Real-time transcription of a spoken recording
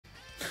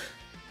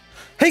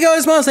Hey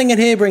guys, Marsingin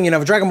here, bringing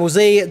another Dragon Ball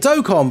Z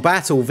Dokkan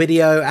battle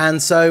video, and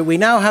so we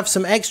now have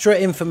some extra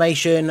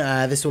information.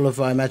 This will have,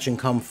 I imagine,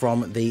 come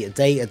from the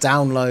data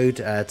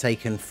download,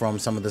 taken from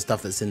some of the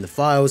stuff that's in the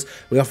files.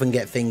 We often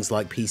get things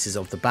like pieces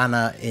of the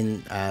banner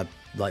in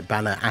like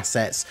banner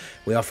assets.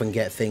 We often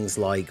get things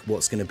like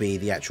what's going to be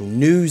the actual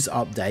news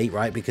update,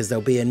 right? Because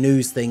there'll be a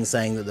news thing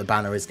saying that the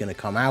banner is going to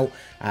come out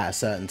at a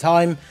certain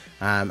time,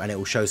 and it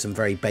will show some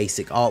very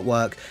basic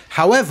artwork.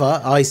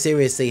 However,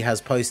 iSeriously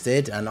has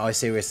posted, and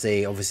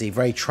iSeriously, obviously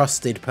very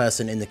trusted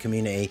person in the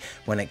community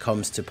when it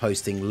comes to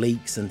posting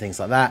leaks and things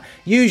like that.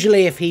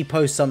 Usually if he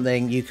posts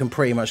something, you can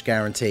pretty much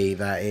guarantee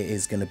that it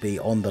is going to be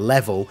on the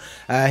level.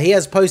 He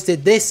has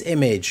posted this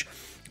image: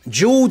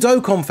 Dual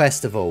Dokkan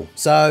Festival.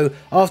 So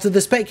after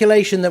the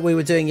speculation that we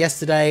were doing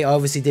yesterday, I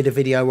obviously did a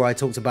video where I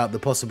talked about the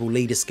possible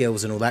leader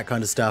skills and all that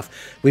kind of stuff.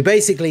 We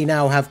basically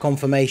now have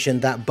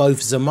confirmation that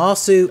both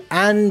ZAMASU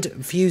and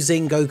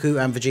fusing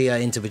Goku and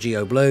Vegeta into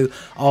Vegito Blue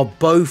are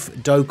both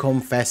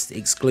Dokkan Fest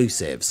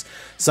exclusives.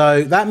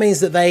 So that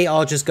means that they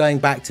are just going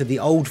back to the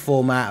old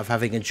format of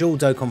having a dual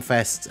Dokkan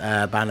Fest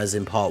banners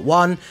in part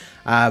 1.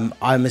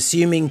 I'm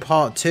assuming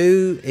part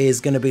 2 is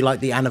going to be like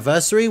the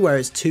anniversary, where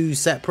it's 2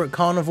 separate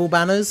carnival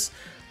banners,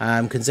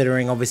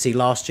 considering obviously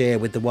last year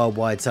with the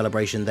worldwide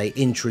celebration they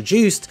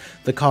introduced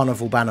the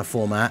carnival banner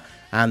format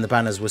and the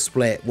banners were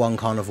split 1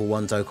 carnival,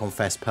 1 Dokkan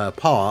Fest per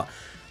part.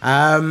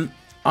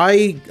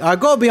 I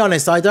gotta be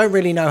honest, I don't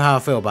really know how I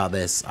feel about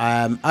this.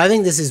 I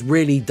think this is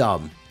really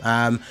dumb.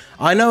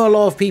 I know a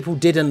lot of people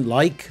didn't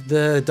like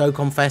the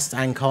Dokkan Fest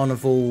and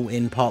Carnival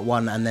in part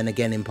 1 and then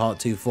again in part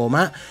 2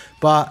 format,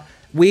 but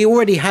we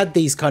already had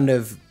these kind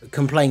of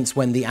complaints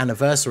when the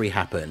anniversary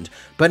happened.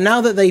 But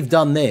now that they've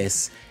done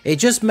this, it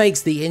just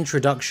makes the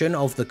introduction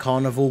of the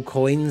Carnival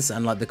coins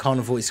and like the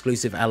Carnival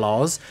exclusive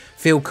LRs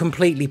feel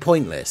completely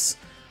pointless.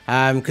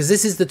 Because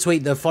this is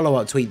the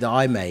follow-up tweet that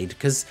I made,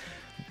 because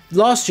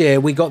last year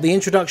we got the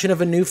introduction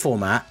of a new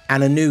format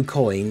and a new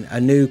coin,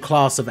 a new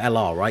class of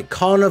LR, right?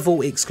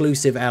 Carnival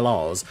exclusive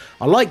LRs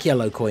are like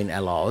yellow coin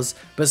LRs,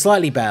 but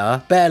slightly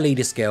better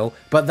leader skill,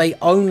 but they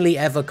only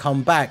ever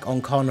come back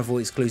on Carnival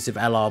exclusive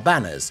LR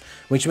banners,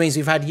 which means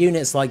we've had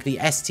units like the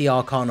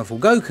STR Carnival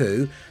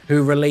Goku,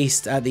 who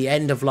released at the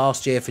end of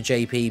last year for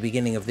JP,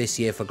 beginning of this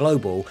year for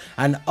Global,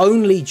 and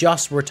only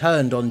just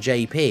returned on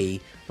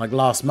JP, like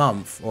last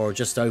month or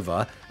just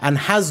over, and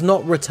has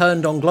not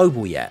returned on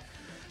Global yet.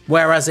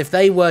 Whereas if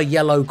they were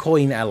yellow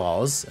coin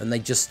LRs and they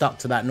just stuck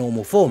to that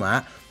normal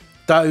format,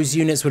 those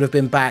units would have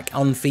been back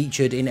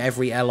unfeatured in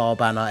every LR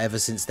banner ever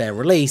since their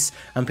release,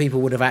 and people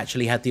would have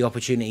actually had the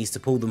opportunities to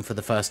pull them for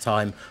the first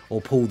time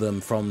or pull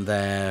them from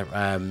their,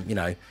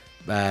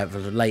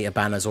 later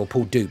banners or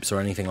pull dupes or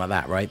anything like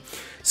that, right?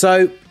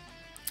 So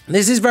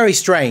this is very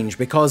strange,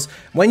 because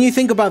when you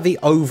think about the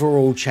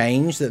overall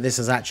change that this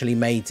has actually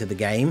made to the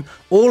game,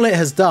 all it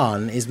has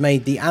done is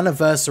made the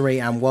anniversary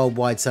and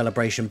worldwide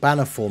celebration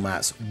banner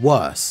formats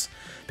worse.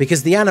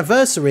 Because the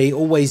anniversary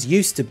always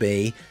used to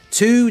be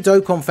 2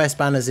 Dokkan Fest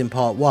banners in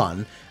part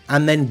 1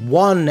 and then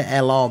 1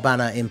 LR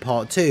banner in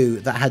part 2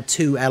 that had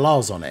 2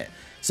 LRs on it.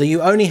 So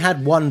you only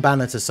had 1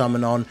 banner to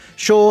summon on.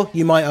 Sure,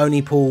 you might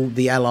only pull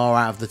the LR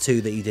out of the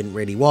 2 that you didn't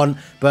really want,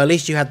 but at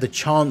least you had the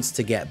chance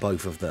to get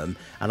both of them.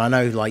 And I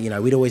know, like, you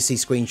know, we'd always see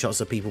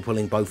screenshots of people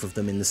pulling both of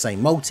them in the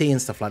same multi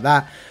and stuff like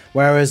that.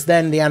 Whereas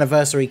then the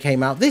anniversary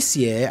came out this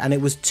year and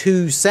it was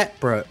 2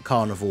 separate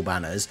carnival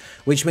banners,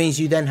 which means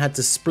you then had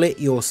to split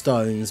your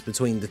stones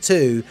between the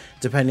 2,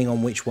 depending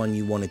on which one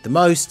you wanted the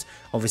most.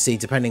 Obviously,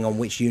 depending on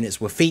which units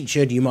were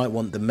featured, you might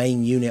want the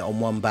main unit on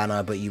one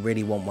banner, but you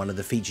really want one of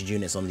the featured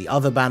units on the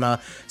other banner.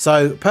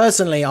 So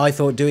personally, I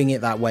thought doing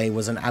it that way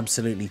was an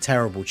absolutely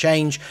terrible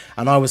change,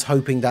 and I was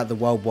hoping that the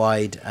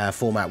worldwide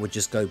format would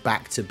just go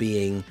back to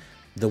being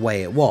the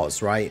way it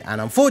was, right?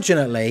 And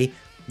unfortunately,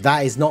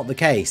 that is not the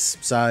case.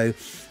 So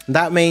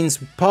that means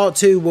part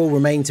 2 will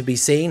remain to be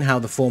seen how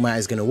the format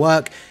is going to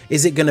work.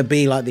 Is it going to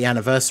be like the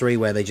anniversary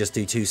where they just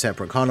do 2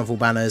 separate carnival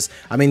banners?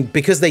 I mean,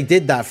 because they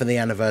did that for the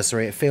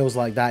anniversary, it feels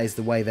like that is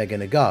the way they're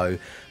going to go.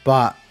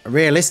 But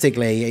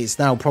realistically, it's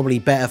now probably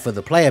better for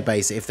the player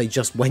base if they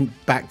just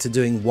went back to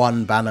doing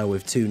 1 banner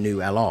with 2 new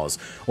LRs.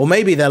 Or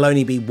maybe there'll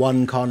only be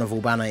 1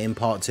 carnival banner in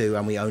part 2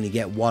 and we only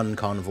get 1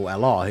 carnival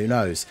LR, who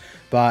knows?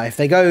 But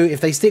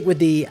if they stick with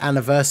the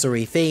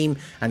anniversary theme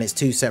and it's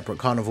 2 separate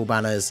carnival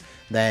banners,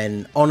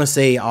 then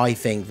honestly, I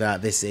think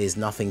that this is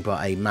nothing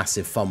but a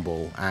massive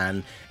fumble,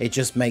 and it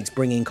just makes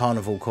bringing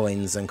carnival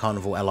coins and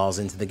carnival LRs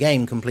into the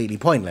game completely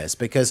pointless,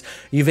 because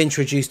you've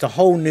introduced a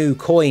whole new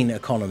coin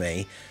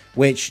economy,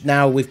 which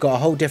now we've got a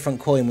whole different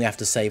coin we have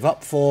to save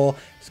up for,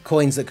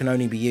 coins that can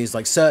only be used,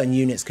 like certain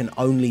units can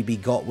only be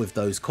got with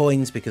those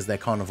coins because they're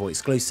carnival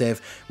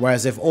exclusive,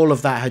 whereas if all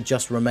of that had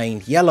just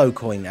remained yellow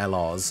coin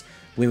LRs,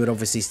 we would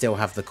obviously still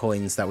have the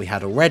coins that we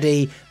had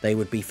already. They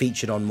would be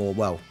featured on more,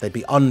 well, they'd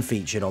be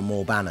unfeatured on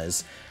more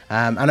banners.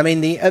 And I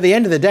mean, at the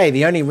end of the day,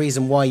 the only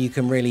reason why you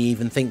can really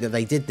even think that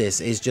they did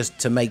this is just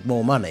to make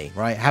more money,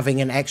 right?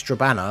 Having an extra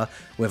banner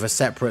with a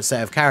separate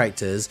set of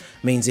characters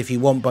means if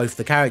you want both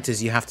the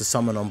characters, you have to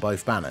summon on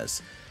both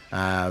banners.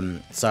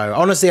 So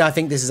honestly, I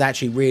think this is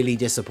actually really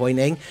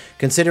disappointing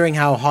considering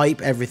how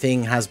hype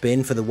everything has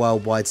been for the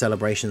worldwide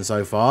celebration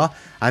so far.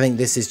 I think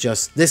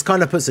this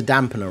kind of puts a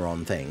dampener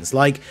on things.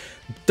 Like,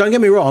 don't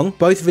get me wrong,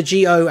 both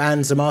VEGITO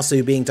and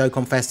ZAMASU being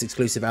Dokkan Fest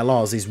exclusive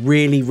LRs is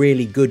really,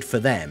 really good for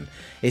them.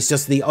 It's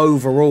just the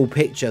overall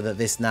picture that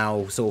this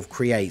now sort of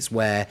creates,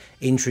 where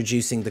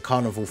introducing the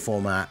Carnival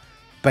format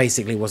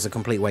basically was a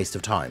complete waste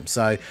of time.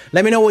 So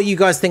let me know what you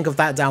guys think of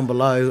that down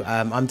below.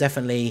 I'm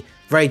definitely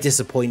very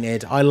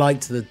disappointed. I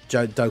liked the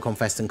Dokkan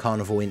Fest and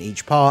Carnival in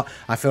each part.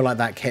 I feel like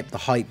that kept the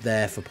hype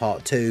there for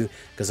part 2,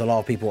 because a lot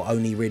of people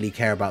only really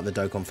care about the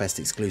Dokkan Fest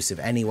exclusive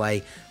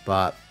anyway.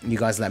 But you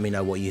guys let me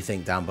know what you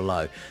think down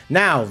below.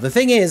 Now, the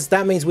thing is,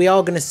 that means we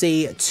are going to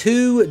see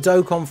 2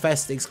 Dokkan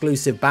Fest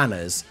exclusive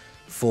banners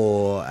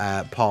for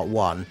part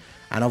 1.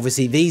 And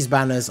obviously these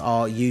banners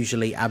are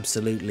usually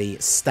absolutely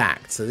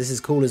stacked. So this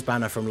is Cooler's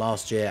banner from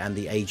last year and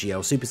the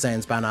AGL Super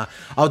Saiyans banner.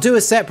 I'll do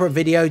a separate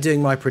video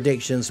doing my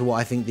predictions for what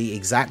I think the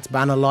exact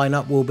banner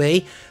lineup will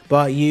be.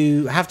 But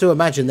you have to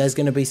imagine there's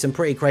going to be some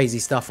pretty crazy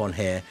stuff on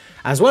here.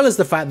 As well as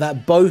the fact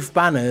that both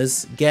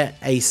banners get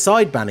a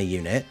side banner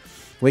unit,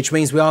 which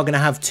means we are going to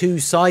have 2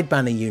 side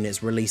banner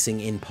units releasing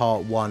in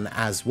part 1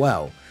 as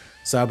well.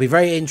 So it'll be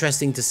very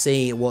interesting to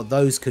see what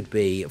those could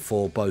be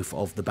for both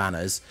of the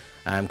banners,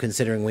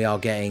 considering we are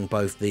getting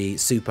both the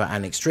Super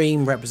and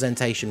Extreme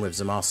representation with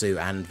ZAMASU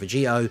and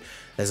VEGITO.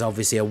 There's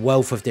obviously a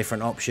wealth of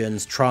different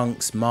options: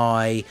 Trunks,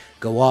 Mai,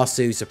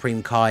 Gowasu,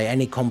 Supreme Kai,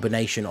 any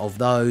combination of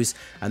those.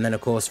 And then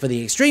of course for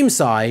the Extreme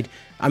side,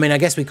 I mean, I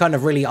guess we kind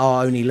of really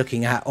are only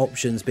looking at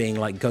options being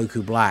like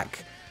Goku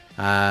Black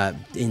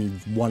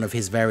in one of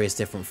his various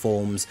different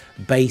forms,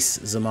 base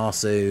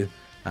ZAMASU,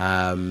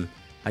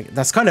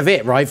 that's kind of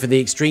it, right, for the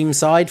Extreme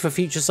side for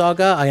Future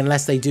Saga,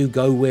 unless they do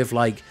go with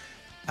like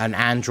an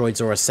Androids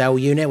or a Cell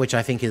unit, which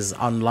I think is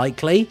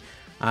unlikely.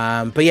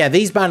 But yeah,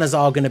 these banners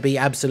are going to be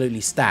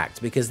absolutely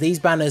stacked, because these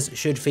banners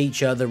should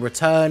feature the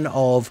return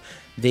of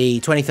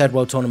the 23rd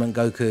World Tournament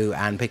Goku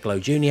and Piccolo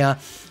Jr.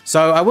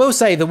 So I will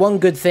say the one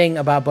good thing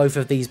about both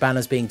of these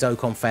banners being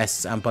Dokkan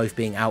Fests and both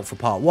being out for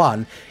part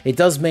 1, it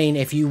does mean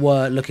if you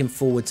were looking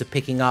forward to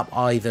picking up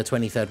either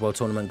 23rd World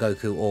Tournament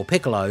Goku or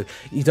Piccolo,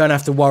 you don't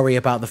have to worry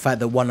about the fact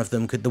that one of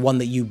them the one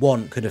that you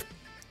want could have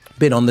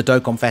been on the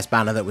Dokkan Fest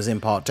banner that was in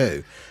part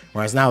 2.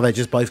 Whereas now they're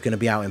just both going to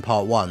be out in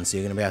part 1, so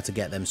you're going to be able to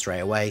get them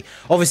straight away.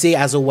 Obviously,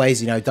 as always,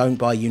 you know, don't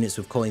buy units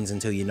with coins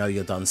until you know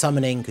you're done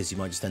summoning, because you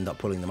might just end up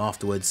pulling them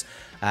afterwards.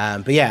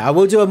 But yeah, I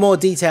will do a more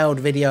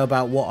detailed video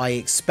about what I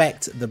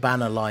expect the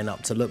banner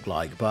lineup to look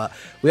like. But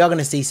we are going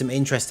to see some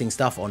interesting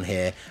stuff on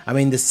here. I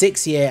mean, the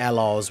 6-year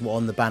LRs were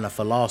on the banner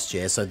for last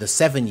year, so the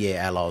 7-year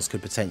LRs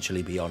could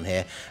potentially be on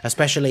here,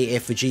 especially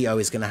if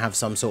VEGITO is going to have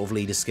some sort of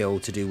leader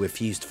skill to do with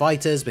fused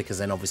fighters, because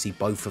then obviously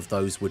both of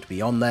those would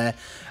be on there.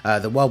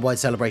 The Worldwide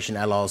Celebration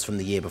LRs from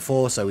the year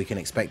before, so we can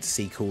expect to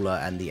see Cooler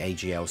and the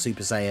AGL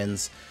Super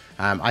Saiyans.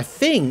 I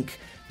think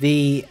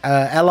the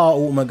LR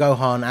Ultimate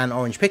Gohan and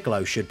Orange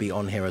Piccolo should be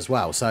on here as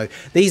well. So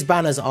these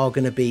banners are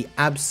going to be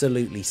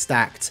absolutely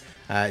stacked.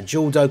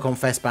 Dual Dokkan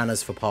Fest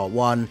banners for part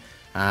 1.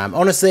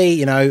 Honestly,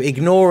 you know,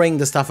 ignoring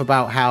the stuff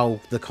about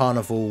how the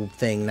Carnival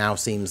thing now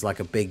seems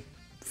like a big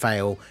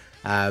fail,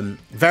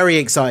 very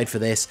excited for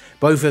this.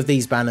 Both of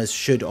these banners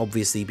should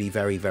obviously be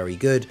very, very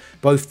good.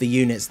 Both the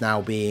units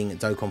now being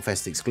Dokkan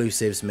Fest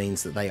exclusives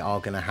means that they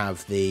are going to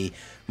have the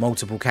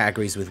multiple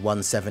categories with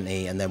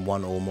 170 and then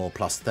 1 or more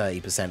plus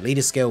 30%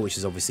 leader skill, which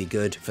is obviously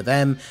good for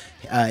them.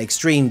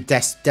 Extreme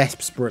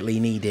desperately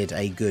needed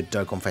a good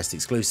Dokkan Fest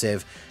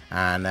exclusive,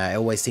 and it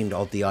always seemed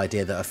odd the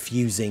idea that a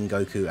fusing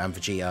Goku and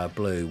Vegeta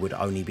Blue would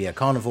only be a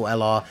Carnival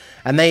LR.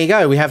 And there you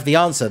go, we have the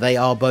answer. They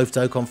are both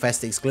Dokkan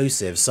Fest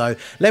exclusives. So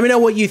let me know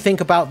what you think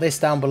about this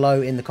down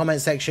below in the comment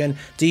section.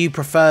 Do you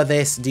prefer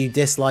this? Do you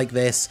dislike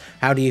this?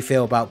 How do you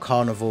feel about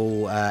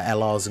Carnival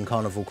LRs and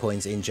Carnival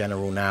coins in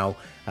general now?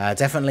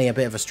 Definitely a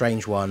bit of a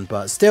strange one,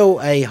 but still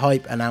a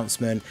hype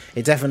announcement.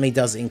 It definitely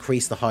does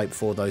increase the hype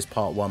for those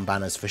part 1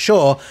 banners for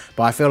sure,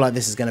 but I feel like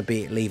this is going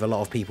to leave a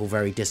lot of people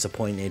very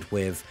disappointed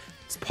with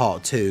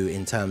part 2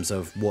 in terms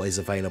of what is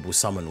available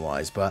summon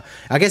wise. But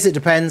I guess it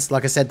depends.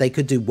 Like I said, they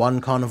could do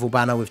 1 Carnival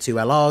banner with 2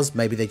 LRs.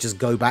 Maybe they just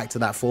go back to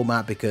that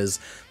format because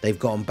they've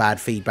gotten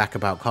bad feedback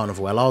about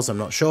Carnival LRs. I'm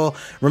not sure.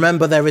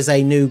 Remember, there is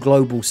a new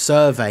global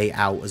survey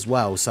out as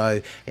well, so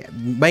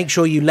make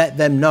sure you let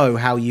them know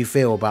how you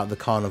feel about the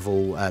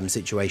Carnival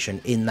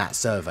situation in that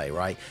survey,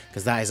 right?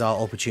 Because that is our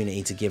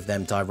opportunity to give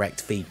them direct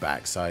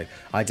feedback. So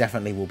I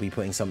definitely will be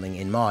putting something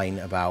in mine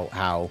about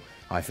how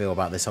I feel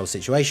about this whole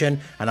situation,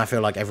 and I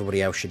feel like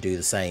everybody else should do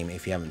the same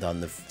if you haven't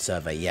done the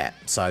survey yet.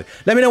 So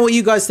let me know what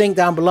you guys think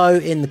down below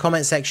in the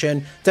comment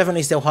section.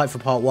 Definitely still hyped for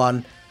part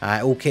 1.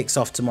 It all kicks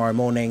off tomorrow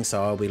morning,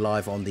 so I'll be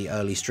live on the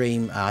early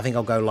stream. I think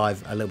I'll go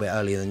live a little bit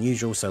earlier than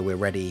usual, so we're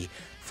ready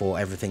for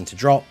everything to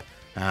drop.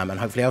 And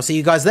hopefully I'll see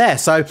you guys there.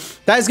 So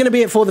that is going to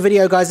be it for the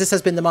video, guys. This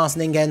has been the Master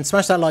Ningen.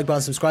 Smash that like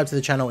button, subscribe to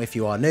the channel if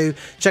you are new.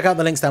 Check out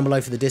the links down below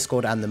for the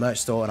Discord and the merch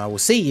store, and I will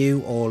see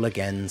you all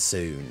again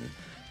soon.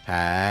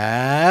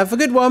 Have a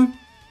good one.